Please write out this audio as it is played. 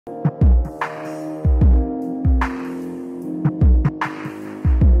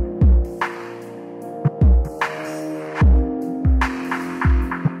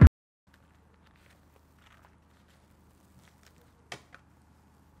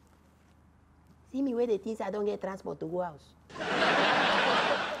See me where the things I don't get transport to go house.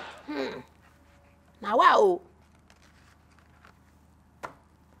 Now wow.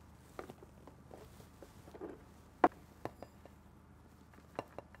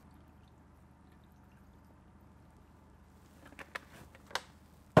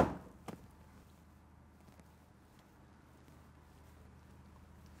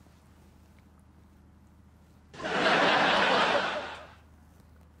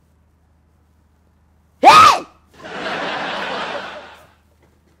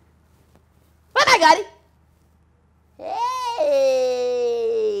 Gary. Hey,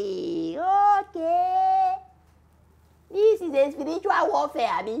 okay. This is a spiritual warfare,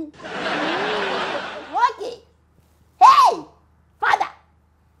 I mean. Okay. Hey, Father,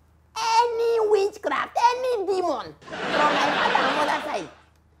 any witchcraft, any demon from my father and mother side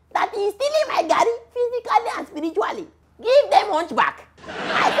that is stealing my Gary physically and spiritually, give them hunchback.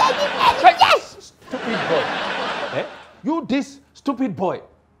 I said give any. Yes! Stupid boy. Eh? You this stupid boy.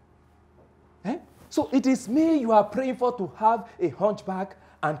 Eh? So it is me you are praying for to have a hunchback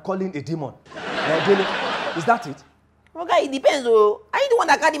and calling a demon. Dele, is that it? Okay, it depends. Oh, are you the one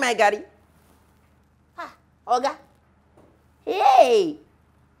that carry my Gary? Ah, Oga. Hey.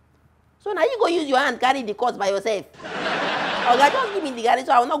 So now you go use your hand carry the cords by yourself. Oga, just give me the Gary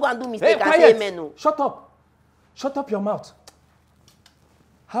so I will not go and do mistake and say amen. No. Shut up. Shut up your mouth.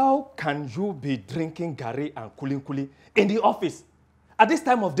 How can you be drinking Gary and kuli in the office at this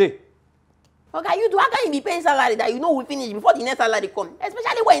time of day? Okay, you do. How can you be paying salary that you know we finish before the next salary come?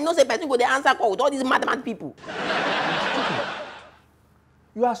 Especially when you know say person go the answer call with all these mad people.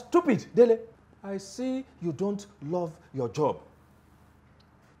 You are stupid, Dele. I see you don't love your job.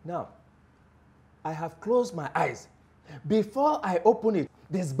 Now, I have closed my eyes. Before I open it,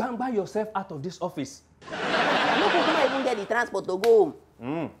 disbamba yourself out of this office. I'm not going to even get the transport to go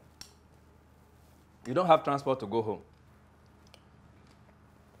home. You don't have transport to go home.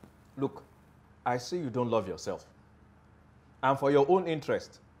 Look, I see you don't love yourself. And for your own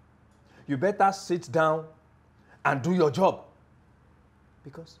interest, you better sit down and do your job.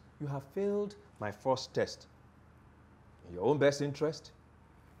 Because you have failed my first test. In your own best interest,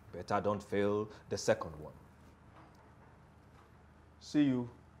 better don't fail the second one. See you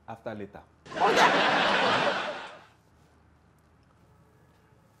after later.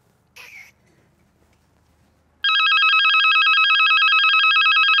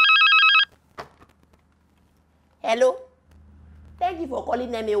 Hello. Thank you for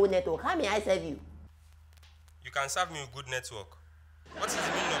calling MAO Network. How may I serve you? You can serve me with good network. What is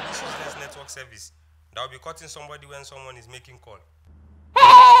the meaning of this useless network service that will be cutting somebody when someone is making call?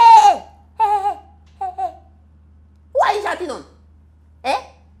 Hey! Who are you shouting on? Eh?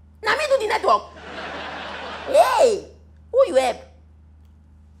 Now me do the network. Hey! Who you help?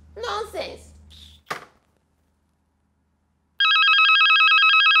 Nonsense.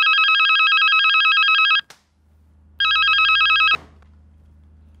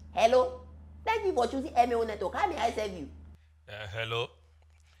 Hello. Thank you for choosing MAO Network. How may I serve you? Hello?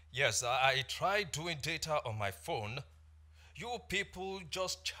 Yes, I tried doing data on my phone. You people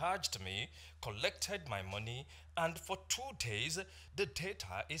just charged me, collected my money, and for 2 days, the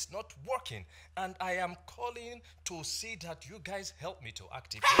data is not working. And I am calling to see that you guys help me to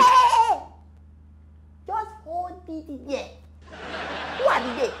activate it. Just hold it there. Who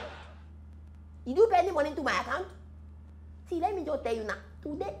are they? Did you pay any money to my account? See, let me just tell you now.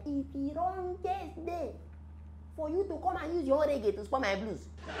 Today is the wrongest day for you to come and use your own reggae to spoil my blues.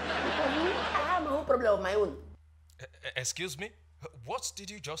 Because me, I have my own problem of my own. Excuse me? What did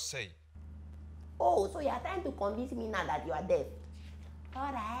you just say? Oh, so you are trying to convince me now that you are deaf.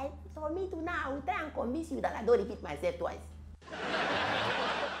 Alright, so me too now, I will try and convince you that I don't repeat myself twice.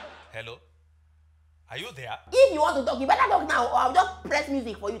 Hello? Are you there? If you want to talk, you better talk now or I'll just press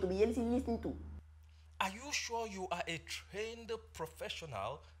music for you to be listening to. Are you sure you are a trained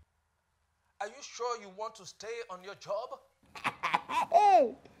professional? Are you sure you want to stay on your job?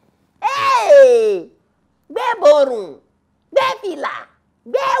 Hey! Hey! Be borun, be fila,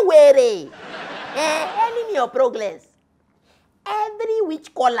 be were. Enemy of progress. Every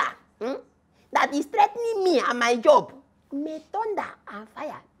witch caller that is threatening me and my job, may thunder and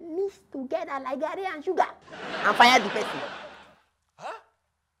fire mix together like Gary and sugar and fire the person. Huh?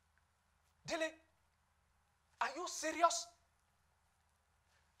 Dele, are you serious?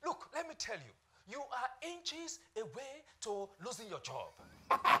 Look, let me tell you, you are inches away to losing your job.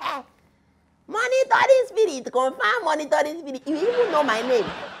 Monitoring spirit, confirm monitoring spirit. You even know my name.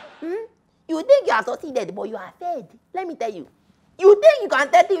 You think you are succeeded, but you are failed. Let me tell you. You think you can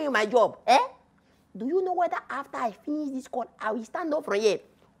threaten me my job, eh? Do you know whether after I finish this call, I will stand up from here,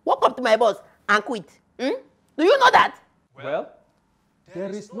 walk up to my boss, and quit. Do you know that? Well, there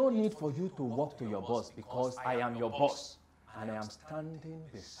is no need for you to walk to your boss because I am your boss and I am standing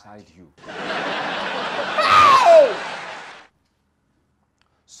beside you. Hey!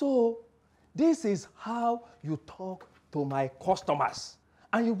 So, this is how you talk to my customers.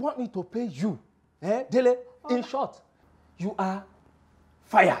 And you want me to pay you. Dele, in short, you are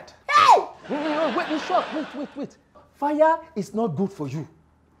fired. Hey! No, wait, in short, wait. Fire is not good for you.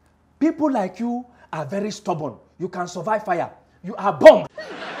 People like you are very stubborn. You can survive fire. You are bombed.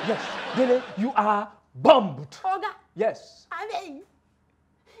 Yes, Dele, you are bombed. Oga. Yes. I mean,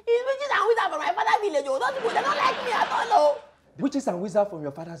 it's witches and wizards from my father's village. Those people, they don't like me at all. No. Witches and wizards from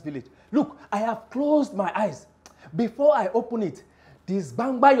your father's village. Look, I have closed my eyes. Before I open it,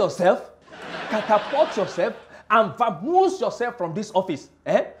 disband yourself, catapult yourself, and vamoose yourself from this office.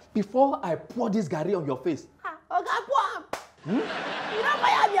 Before I pour this garri on your face. Oga, poor. You don't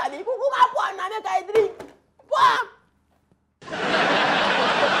fire me, Abi.